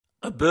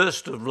A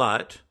burst of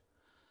light.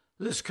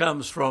 This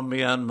comes from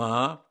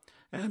Myanmar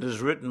and is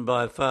written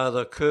by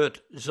Father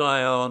Kurt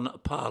Zion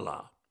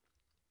Pala.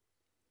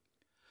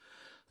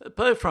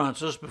 Pope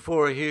Francis,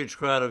 before a huge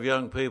crowd of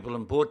young people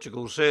in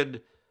Portugal,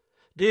 said,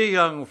 "Dear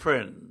young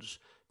friends,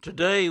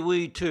 today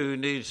we too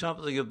need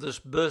something of this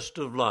burst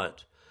of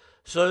light,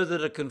 so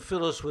that it can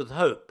fill us with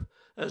hope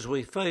as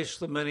we face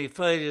the many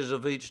failures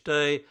of each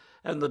day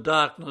and the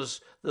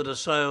darkness that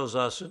assails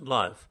us in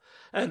life,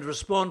 and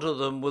respond to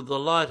them with the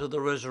light of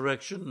the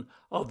resurrection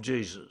of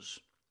Jesus.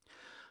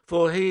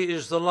 For he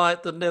is the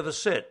light that never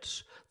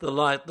sets, the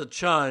light that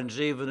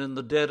shines even in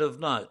the dead of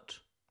night."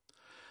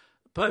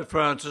 Pope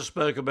Francis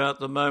spoke about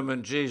the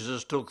moment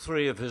Jesus took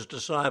 3 of his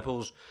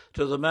disciples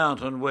to the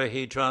mountain where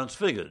he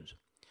transfigured.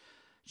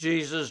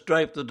 Jesus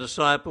draped the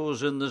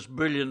disciples in this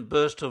brilliant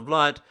burst of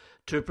light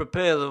to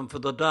prepare them for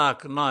the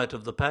dark night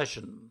of the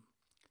Passion.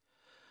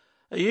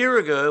 A year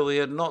ago, we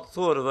had not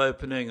thought of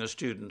opening a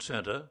student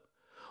centre.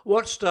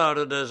 What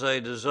started as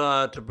a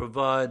desire to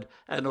provide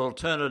an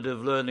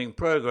alternative learning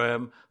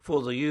program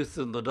for the youth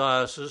in the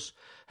diocese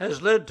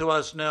has led to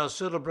us now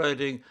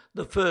celebrating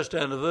the first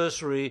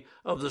anniversary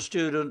of the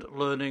Student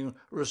Learning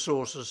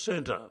Resources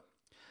Centre,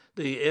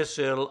 the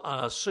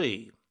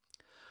SLRC.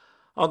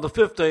 On the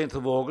 15th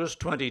of August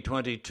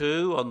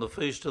 2022, on the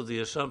Feast of the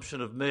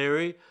Assumption of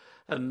Mary,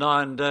 and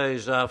 9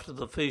 days after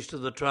the Feast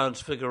of the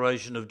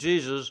Transfiguration of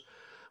Jesus,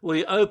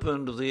 we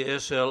opened the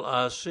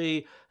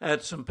SLRC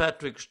at St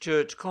Patrick's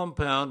Church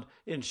compound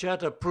in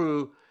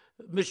Châteaupreux,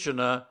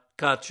 Michener,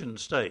 Kachin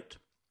State.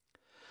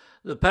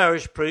 The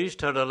parish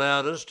priest had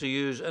allowed us to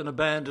use an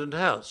abandoned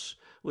house,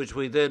 which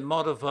we then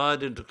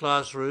modified into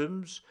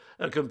classrooms,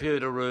 a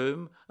computer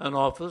room, an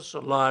office, a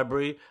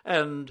library,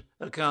 and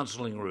a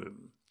counselling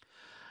room.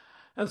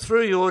 And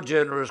through your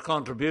generous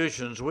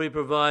contributions, we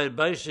provide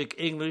basic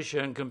English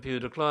and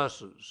computer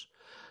classes.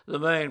 The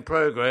main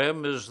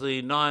program is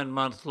the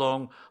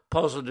 9-month-long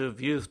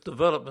Positive Youth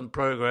Development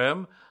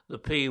Program, the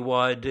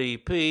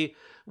PYDP,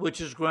 which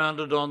is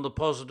grounded on the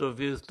Positive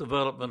Youth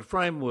Development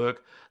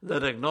Framework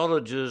that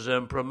acknowledges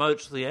and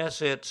promotes the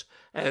assets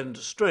and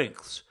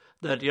strengths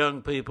that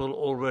young people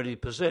already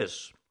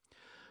possess.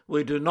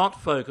 We do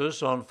not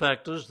focus on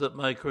factors that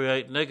may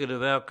create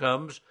negative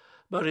outcomes,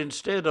 but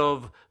instead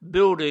of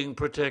building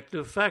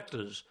protective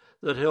factors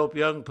that help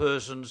young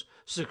persons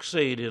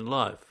succeed in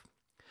life.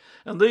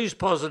 And these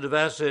positive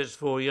assets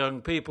for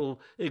young people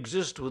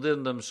exist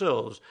within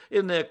themselves,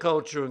 in their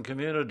culture and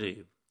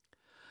community.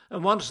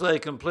 And once they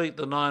complete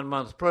the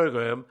 9-month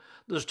program,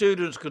 the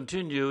students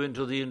continue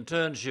into the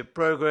internship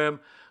program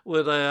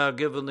where they are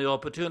given the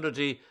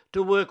opportunity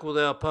to work with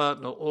our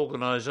partner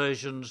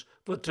organisations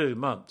for 2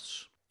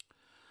 months.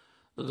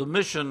 The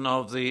mission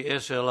of the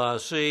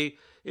SLRC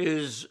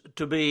is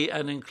to be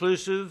an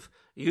inclusive,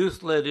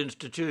 youth-led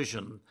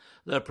institution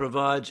that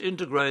provides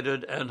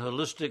integrated and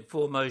holistic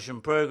formation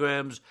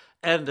programs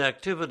and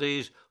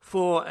activities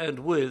for and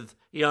with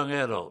young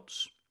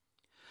adults.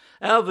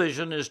 Our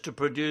vision is to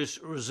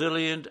produce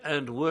resilient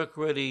and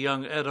work-ready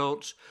young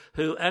adults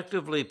who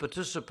actively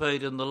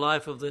participate in the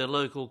life of their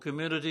local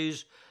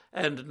communities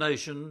and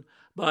nation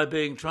by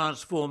being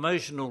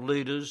transformational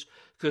leaders,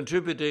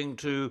 contributing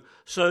to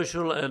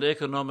social and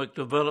economic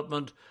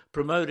development,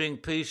 promoting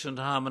peace and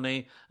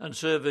harmony, and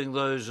serving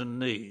those in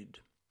need.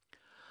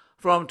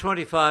 From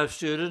 25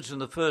 students in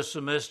the first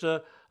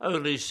semester,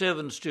 only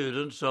 7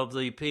 students of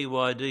the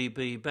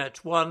PYDP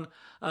Batch 1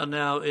 are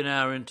now in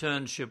our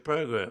internship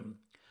program.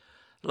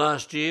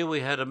 Last year, we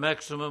had a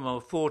maximum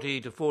of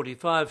 40 to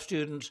 45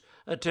 students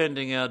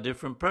attending our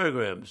different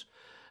programs.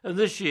 And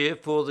this year,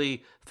 for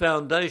the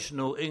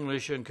foundational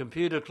English and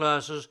computer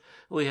classes,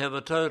 we have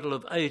a total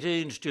of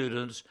 18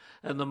 students,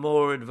 and the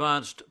more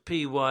advanced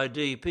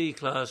PYDP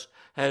class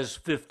has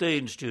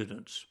 15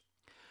 students.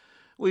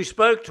 We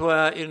spoke to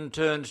our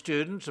intern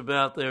students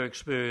about their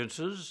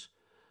experiences.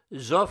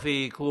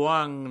 Zophie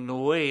Kuang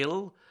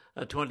Noel,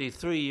 a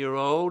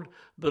 23-year-old,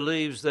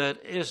 believes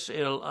that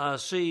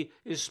SLRC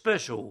is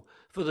special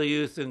for the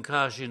youth in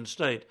Kachin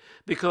State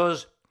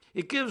because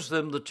it gives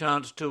them the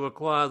chance to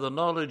acquire the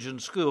knowledge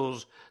and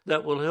skills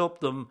that will help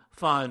them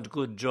find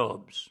good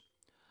jobs.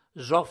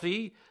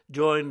 Zophie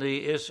joined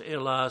the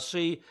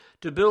SLRC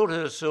to build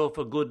herself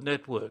a good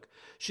network.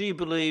 She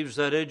believes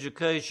that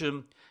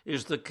education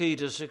is the key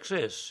to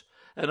success,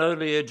 and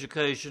only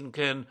education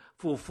can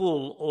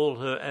fulfill all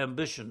her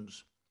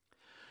ambitions.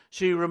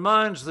 She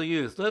reminds the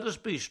youth, let us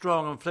be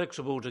strong and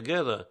flexible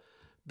together,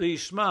 be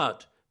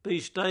smart, be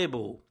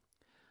stable,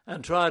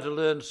 and try to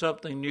learn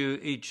something new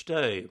each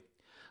day.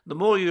 The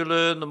more you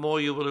learn, the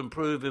more you will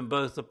improve in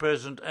both the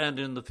present and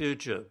in the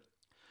future.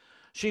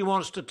 She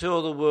wants to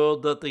tell the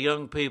world that the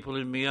young people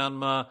in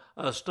Myanmar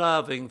are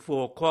starving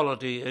for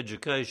quality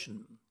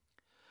education.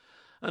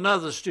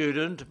 Another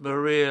student,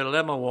 Maria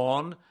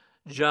Lamawan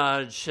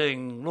Jia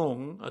Sheng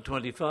Lung, a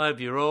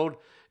 25-year-old,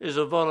 is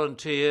a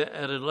volunteer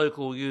at a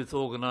local youth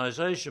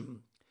organisation.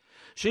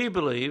 She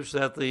believes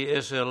that the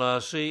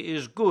SLRC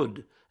is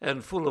good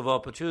and full of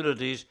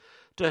opportunities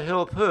to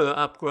help her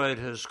upgrade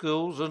her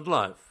skills and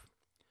life.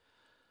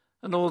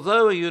 And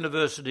although a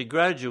university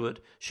graduate,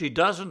 she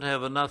doesn't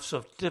have enough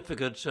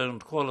certificates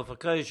and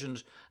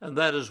qualifications, and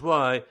that is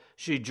why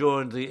she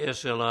joined the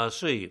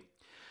SLRC.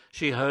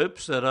 She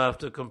hopes that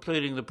after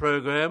completing the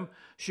program,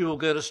 she will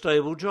get a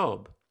stable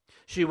job.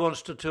 She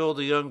wants to tell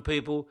the young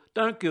people,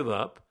 don't give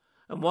up,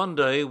 and one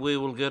day we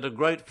will get a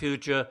great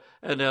future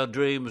and our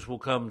dreams will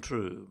come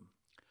true.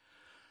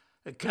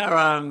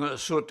 Karang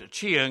Sut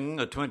Chiang,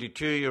 a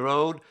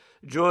 22-year-old,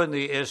 joined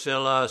the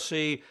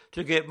SLRC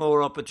to get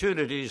more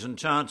opportunities and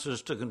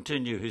chances to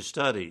continue his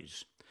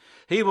studies.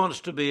 He wants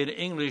to be an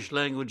English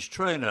language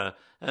trainer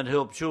and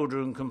help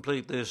children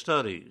complete their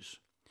studies.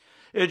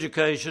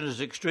 Education is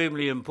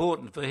extremely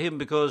important for him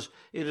because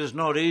it is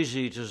not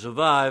easy to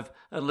survive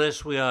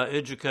unless we are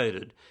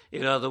educated.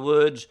 In other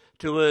words,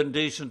 to earn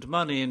decent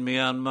money in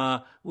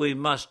Myanmar, we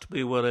must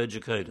be well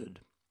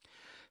educated.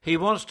 He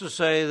wants to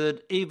say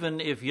that even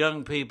if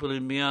young people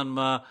in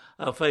Myanmar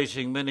are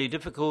facing many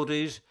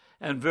difficulties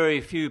and very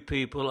few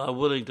people are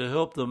willing to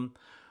help them,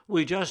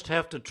 we just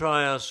have to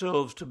try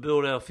ourselves to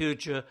build our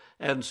future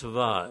and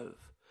survive.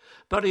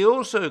 But he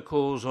also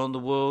calls on the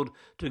world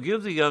to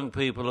give the young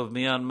people of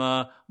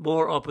Myanmar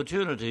more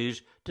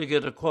opportunities to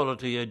get a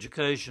quality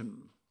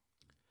education.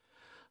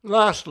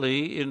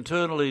 Lastly,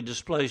 internally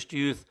displaced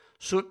youth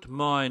Sut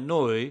Mai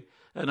Noi,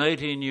 an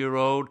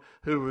 18-year-old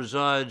who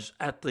resides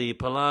at the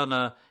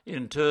Palana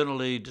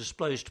internally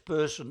displaced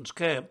persons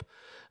camp,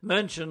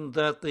 mentioned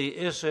that the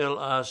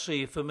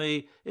SLRC for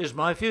me is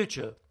my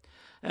future,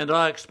 and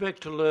I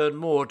expect to learn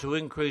more to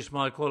increase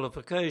my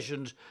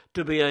qualifications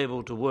to be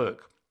able to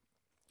work.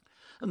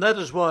 And that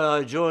is why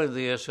I joined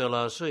the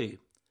SLRC.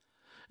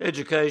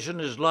 Education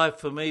is life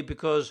for me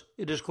because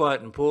it is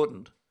quite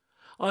important.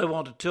 I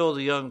want to tell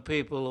the young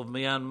people of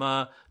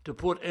Myanmar to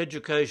put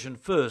education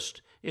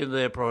first in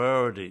their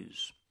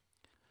priorities.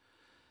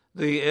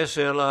 The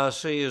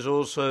SLRC is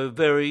also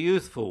very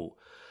youthful.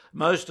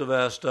 Most of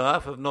our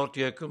staff have not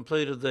yet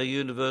completed their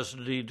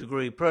university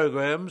degree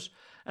programs,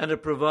 and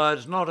it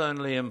provides not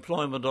only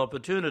employment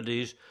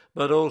opportunities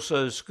but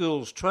also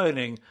skills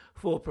training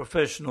for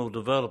professional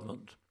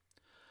development.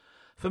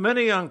 For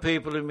many young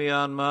people in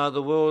Myanmar,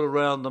 the world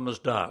around them is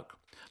dark,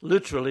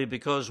 literally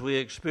because we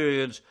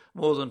experience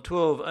more than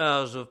 12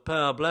 hours of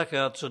power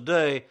blackouts a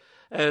day,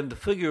 and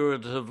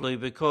figuratively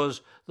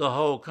because the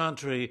whole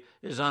country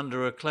is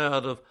under a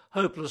cloud of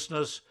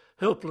hopelessness,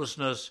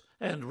 helplessness,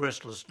 and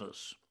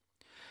restlessness.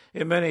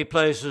 In many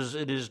places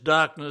it is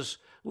darkness,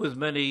 with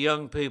many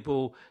young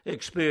people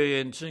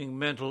experiencing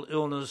mental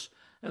illness,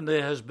 and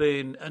there has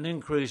been an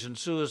increase in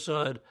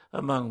suicide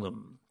among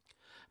them.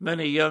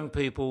 Many young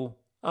people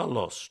are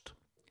lost.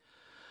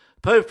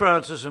 Pope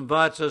Francis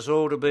invites us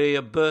all to be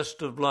a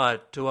burst of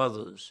light to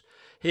others.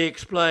 He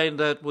explained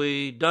that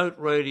we don't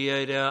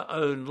radiate our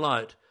own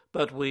light,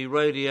 but we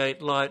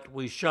radiate light,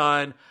 we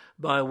shine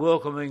by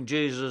welcoming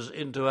Jesus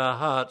into our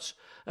hearts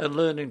and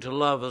learning to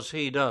love as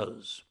he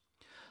does.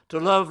 To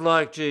love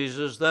like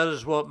Jesus, that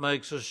is what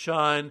makes us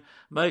shine,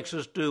 makes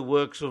us do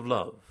works of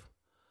love.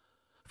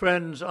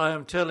 Friends, I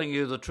am telling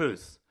you the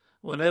truth.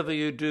 Whenever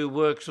you do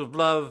works of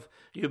love,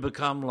 you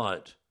become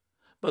light.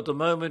 But the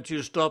moment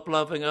you stop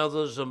loving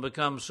others and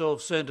become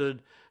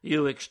self-centered,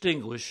 you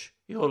extinguish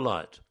your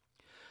light.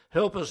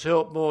 Help us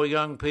help more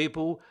young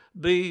people.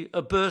 Be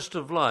a burst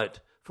of light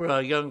for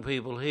our young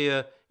people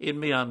here in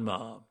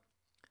Myanmar.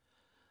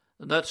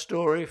 And that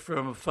story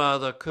from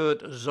Father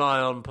Kurt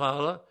Zion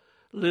Parler,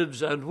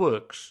 lives and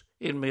works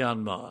in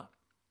Myanmar.